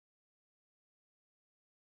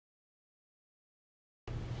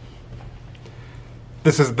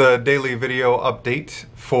This is the daily video update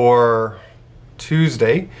for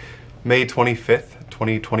Tuesday, May 25th,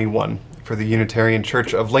 2021. For the Unitarian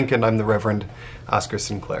Church of Lincoln, I'm the Reverend Oscar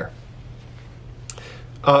Sinclair.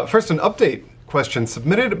 First, an update question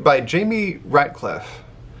submitted by Jamie Ratcliffe.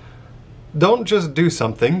 Don't just do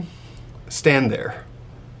something, stand there.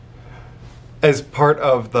 As part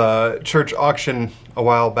of the church auction a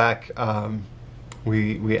while back,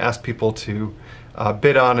 we asked people to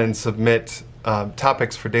bid on and submit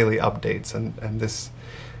topics for daily updates, and this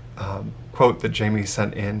quote that Jamie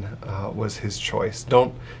sent in was his choice.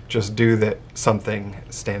 Don't just do something,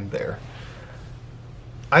 stand there.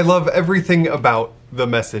 I love everything about the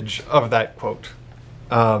message of that quote.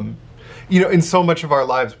 In so much of our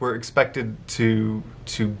lives, we're expected to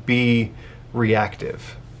be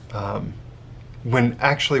reactive. When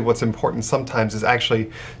actually what's important sometimes is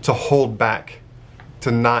actually to hold back,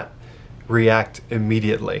 to not react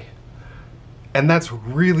immediately. And that's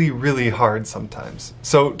really, really hard sometimes.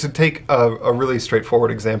 So to take a really straightforward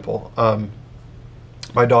example,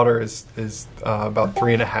 my daughter is about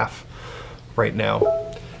 3.5 right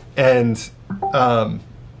now, and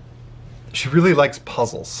she really likes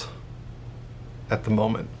puzzles at the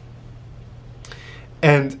moment.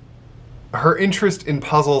 And her interest in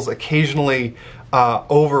puzzles occasionally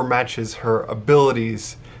overmatches her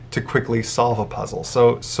abilities to quickly solve a puzzle.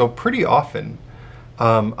 So pretty often,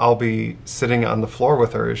 I'll be sitting on the floor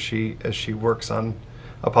with her as she works on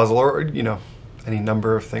a puzzle, or any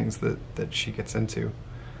number of things that she gets into.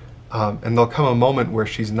 And there'll come a moment where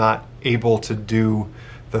she's not able to do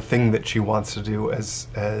the thing that she wants to do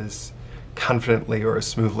as confidently or as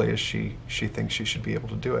smoothly as she thinks she should be able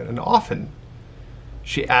to do it. And often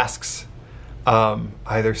she asks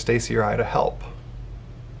either Stacy or I to help.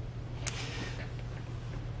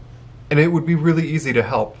 And it would be really easy to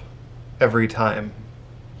help every time.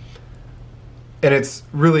 And it's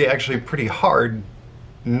really actually pretty hard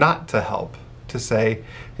not to help, to say,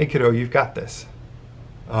 hey kiddo, you've got this.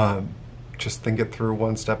 Just think it through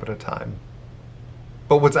one step at a time.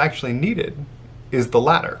 But what's actually needed is the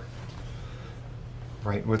latter.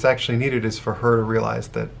 Right? What's actually needed is for her to realize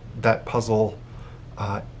that that puzzle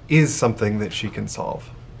is something that she can solve.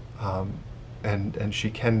 And she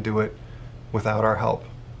can do it without our help.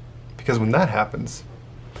 Because when that happens,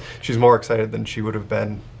 she's more excited than she would have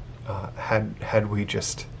been had we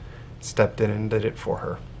just stepped in and did it for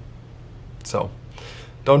her. So,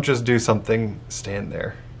 don't just do something, stand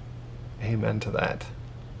there. Amen to that.